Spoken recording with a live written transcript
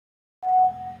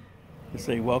to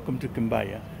say welcome to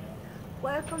Quimbaya.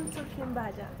 Welcome to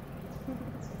Quimbaya.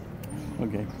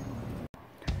 Okay.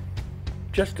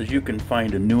 Just as you can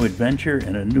find a new adventure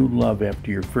and a new love after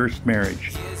your first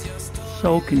marriage,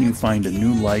 so can you find a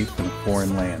new life in a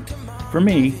foreign land. For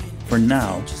me, for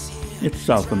now, it's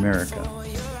South America.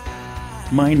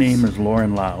 My name is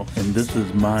Lauren Lau, and this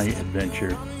is my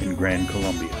adventure in Gran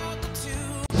Colombia.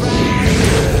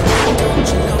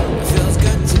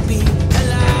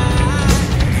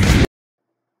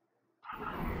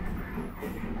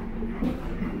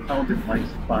 Found it my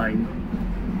spine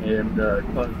and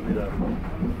caused me to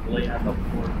lay on the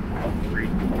floor of three.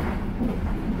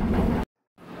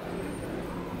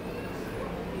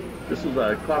 This is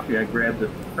a coffee I grabbed at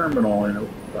the terminal, and it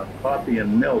was coffee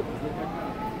and milk.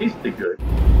 It tasted good.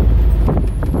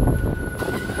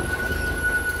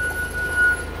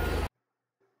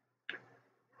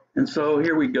 And so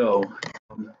here we go.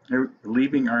 We're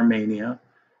leaving Armenia,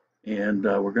 and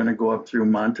we're going to go up through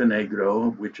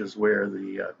Montenegro, which is where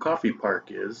the coffee park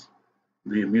is,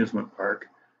 the amusement park,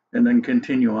 and then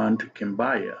continue on to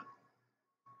Quimbaya.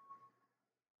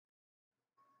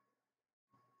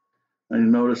 And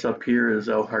notice up here is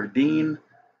El Jardín,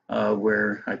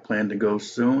 where I plan to go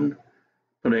soon.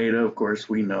 Pineda, of course,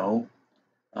 we know.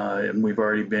 And we've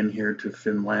already been here to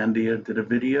Finlandia, did a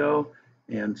video,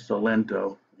 and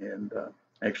Salento, and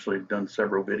actually done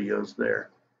several videos there.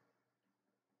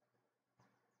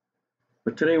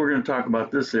 But today we're going to talk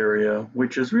about this area,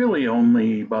 which is really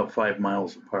only about 5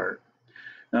 miles apart.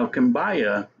 Now,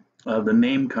 Quimbaya, the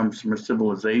name comes from a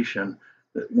civilization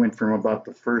that went from about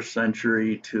the 1st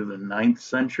century to the 9th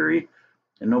century,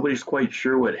 and nobody's quite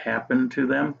sure what happened to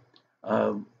them.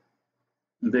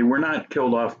 They were not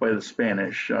killed off by the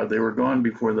Spanish. They were gone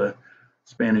before the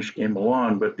Spanish came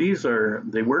along, but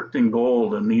they worked in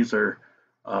gold, and these are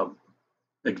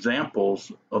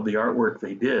examples of the artwork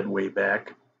they did way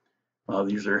back.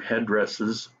 These are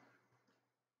headdresses.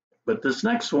 But this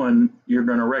next one you're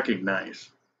going to recognize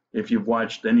if you've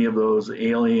watched any of those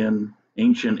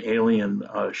ancient alien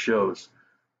shows.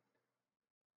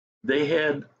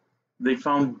 They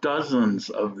found dozens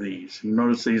of these. You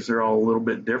notice these are all a little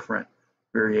bit different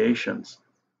variations.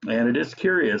 And it is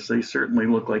curious, they certainly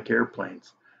look like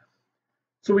airplanes.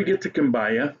 So we get to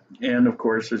Quimbaya, and of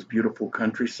course this beautiful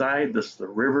countryside. This is the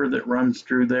river that runs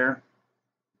through there.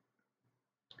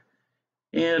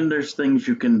 And there's things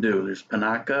you can do. There's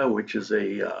Panaca, which is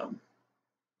a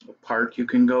park you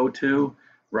can go to,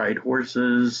 ride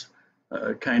horses,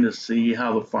 kind of see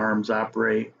how the farms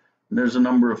operate. And there's a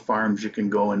number of farms you can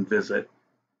go and visit.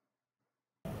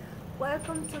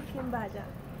 Welcome to Quimbaya.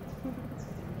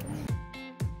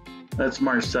 That's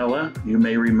Marcella. You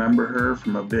may remember her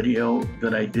from a video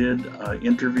that I did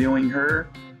interviewing her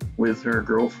with her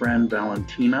girlfriend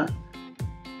Valentina.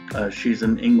 She's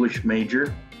an English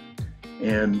major,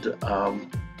 and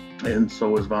so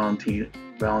was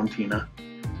Valentina.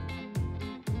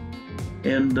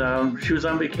 And she was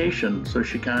on vacation, so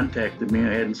she contacted me.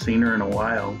 I hadn't seen her in a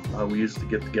while. We used to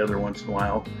get together once in a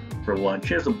while for lunch.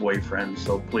 She has a boyfriend,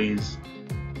 so please,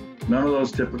 none of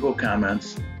those typical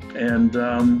comments. And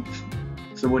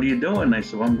so what are you doing? I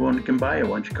said, well, I'm going to Quimbaya. Why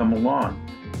don't you come along?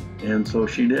 And so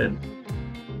she did.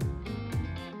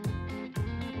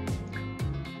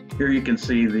 Here you can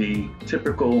see the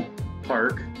typical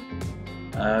park.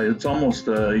 It's almost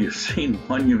you've seen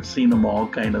one, you've seen them all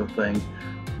kind of thing.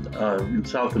 In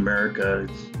South America,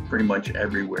 it's pretty much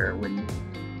everywhere.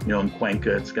 In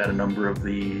Cuenca, it's got a number of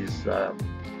these.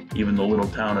 Even the little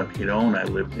town of Girón I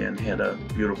lived in had a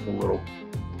beautiful little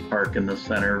park in the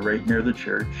center right near the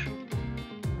church.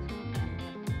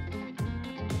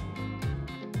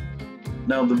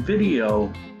 Now the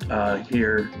video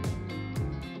here,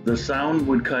 the sound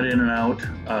would cut in and out,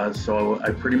 so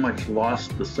I pretty much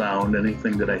lost the sound,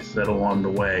 anything that I said along the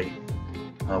way,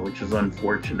 which is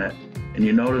unfortunate. And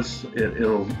you notice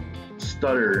it'll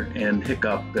stutter and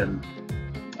hiccup and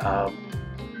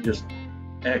just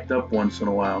act up once in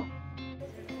a while.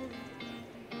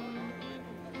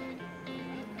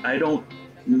 I don't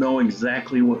know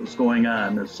exactly what was going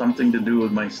on. There's something to do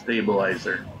with my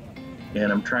stabilizer,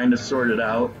 and I'm trying to sort it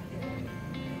out.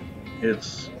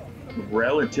 It's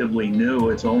relatively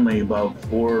new. It's only about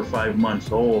 4 or 5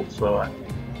 months old, so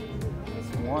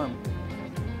it's warm.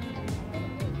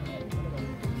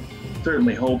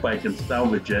 Certainly hope I can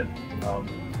salvage it.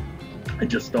 I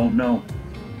just don't know.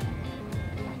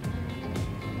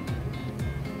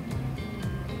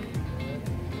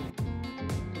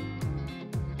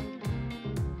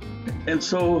 And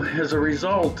so as a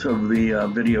result of the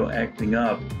video acting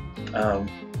up,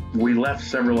 we left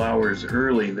several hours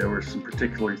early. There were some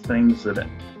particular things that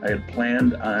I had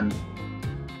planned on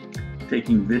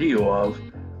taking video of,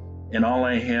 and all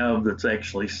I have that's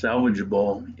actually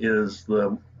salvageable is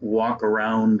the walk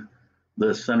around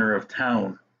the center of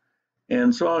town.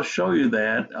 And so I'll show you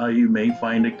that. You may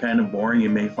find it kind of boring, you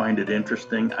may find it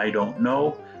interesting, I don't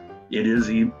know. It is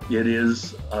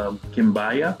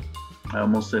Quimbaya. I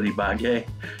almost said Ibage.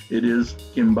 It is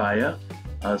Quimbaya.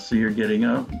 So you're getting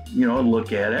a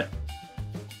look at it.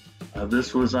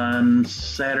 This was on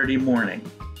Saturday morning.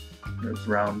 It was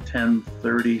around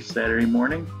 10:30 Saturday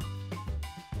morning.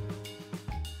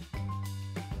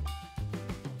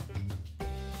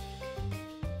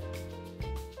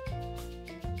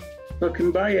 So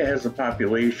Quimbaya has a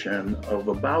population of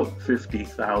about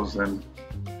 50,000.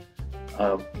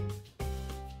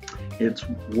 It's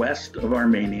west of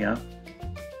Armenia,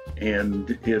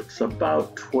 and it's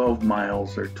about 12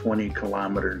 miles or 20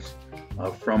 kilometers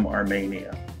from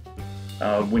Armenia.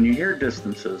 When you hear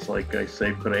distances, like I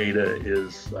say, Pareda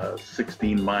is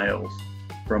 16 miles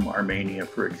from Armenia,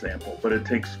 for example, but it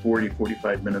takes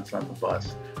 40-45 minutes on the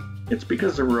bus. It's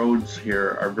because the roads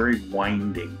here are very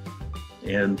winding.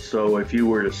 And so if you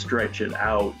were to stretch it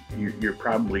out, you're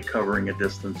probably covering a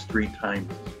distance 3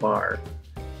 times as far.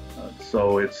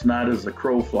 So it's not as the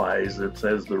crow flies, it's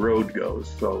as the road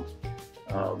goes. So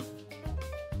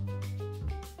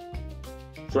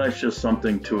that's just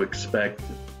something to expect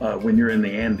when you're in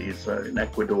the Andes, in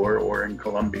Ecuador or in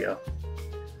Colombia.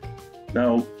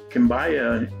 Now,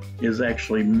 Quimbaya is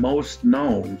actually most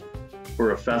known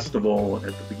for a festival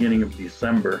at the beginning of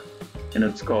December, and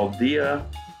it's called Dia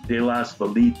de las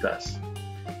Velitas,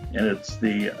 and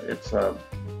it's a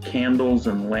candles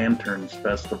and lanterns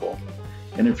festival.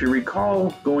 And if you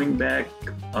recall, going back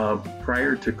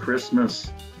prior to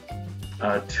Christmas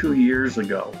 2 years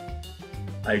ago,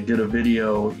 I did a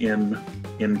video in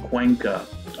Cuenca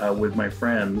with my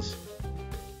friends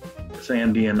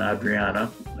Sandy and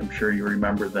Adriana. I'm sure you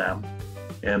remember them.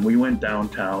 And we went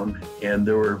downtown, and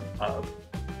there were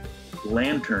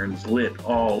lanterns lit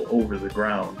all over the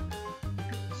ground.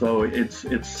 So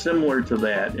it's similar to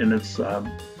that, and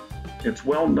it's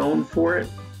well known for it,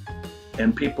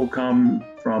 and people come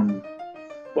from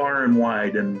far and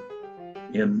wide in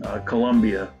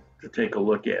Colombia to take a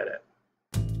look at it.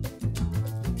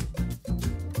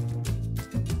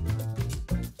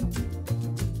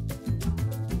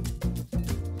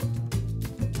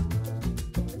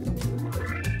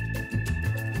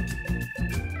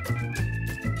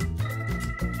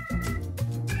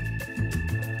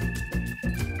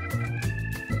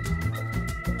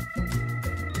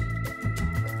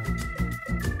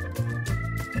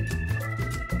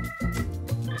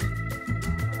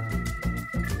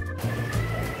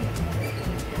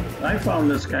 I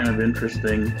found this kind of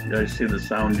interesting. I see the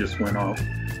sound just went off.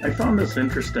 I found this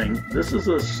interesting. This is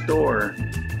a store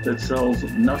that sells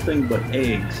nothing but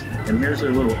eggs, and here's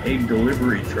their little egg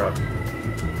delivery truck.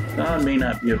 Now, it may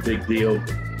not be a big deal.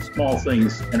 Small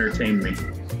things entertain me.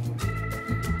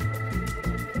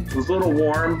 It was a little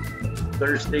warm,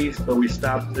 thirsty, so we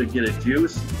stopped to get a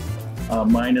juice.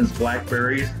 Mine is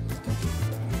blackberries.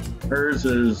 Hers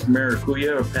is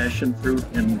maracuya, passion fruit,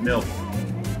 and milk.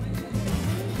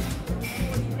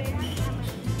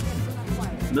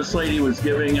 This lady was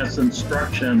giving us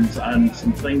instructions on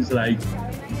some things that I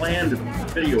planned a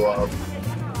video of.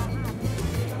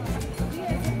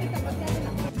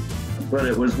 But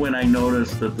it was when I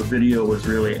noticed that the video was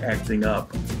really acting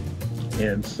up.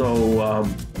 And so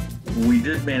we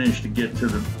did manage to get to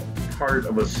the part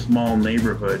of a small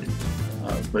neighborhood,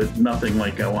 but nothing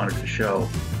like I wanted to show.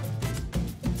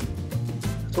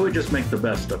 So we just make the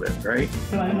best of it, right?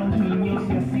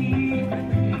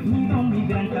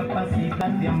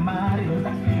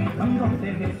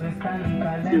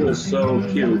 She was so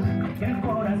cute.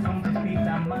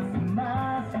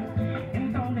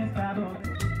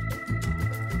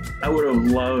 I would have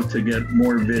loved to get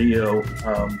more video.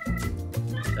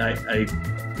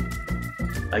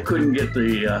 I couldn't get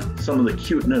some of the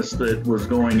cuteness that was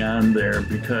going on there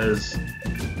because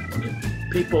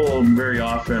people very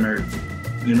often are,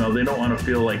 they don't want to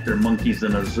feel like they're monkeys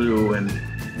in a zoo, and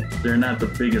they're not the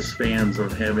biggest fans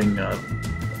of having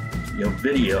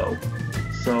video.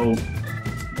 So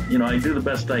I do the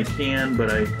best I can,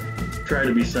 but I try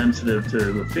to be sensitive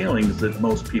to the feelings that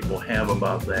most people have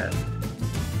about that.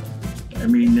 I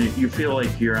mean, you feel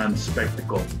like you're on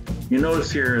spectacle. You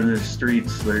notice here in the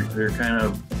streets, they're kind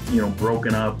of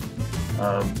broken up,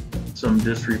 some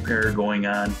disrepair going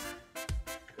on.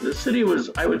 The city was,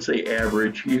 I would say,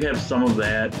 average. You have some of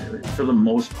that. For the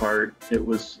most part, it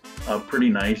was pretty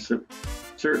nice. It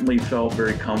certainly felt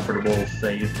very comfortable,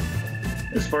 safe.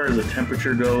 As far as the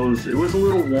temperature goes, it was a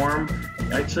little warm.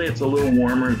 I'd say it's a little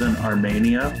warmer than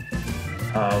Armenia.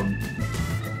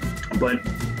 but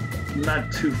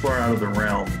not too far out of the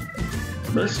realm.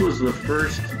 This was the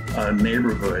first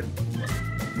neighborhood,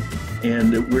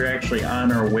 and we're actually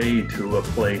on our way to a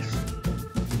place.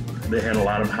 They had a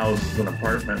lot of houses and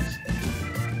apartments,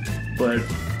 but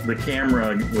the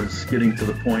camera was getting to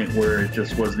the point where it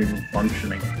just wasn't even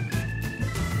functioning.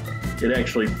 It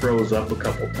actually froze up a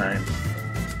couple times.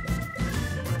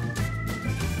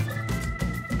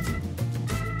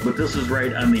 But this is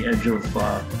right on the edge of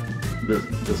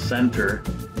the center,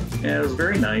 and it was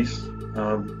very nice.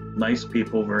 Nice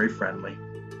people, very friendly.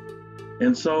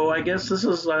 And so I guess this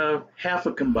is half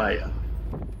a Quimbaya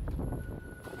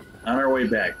on our way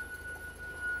back.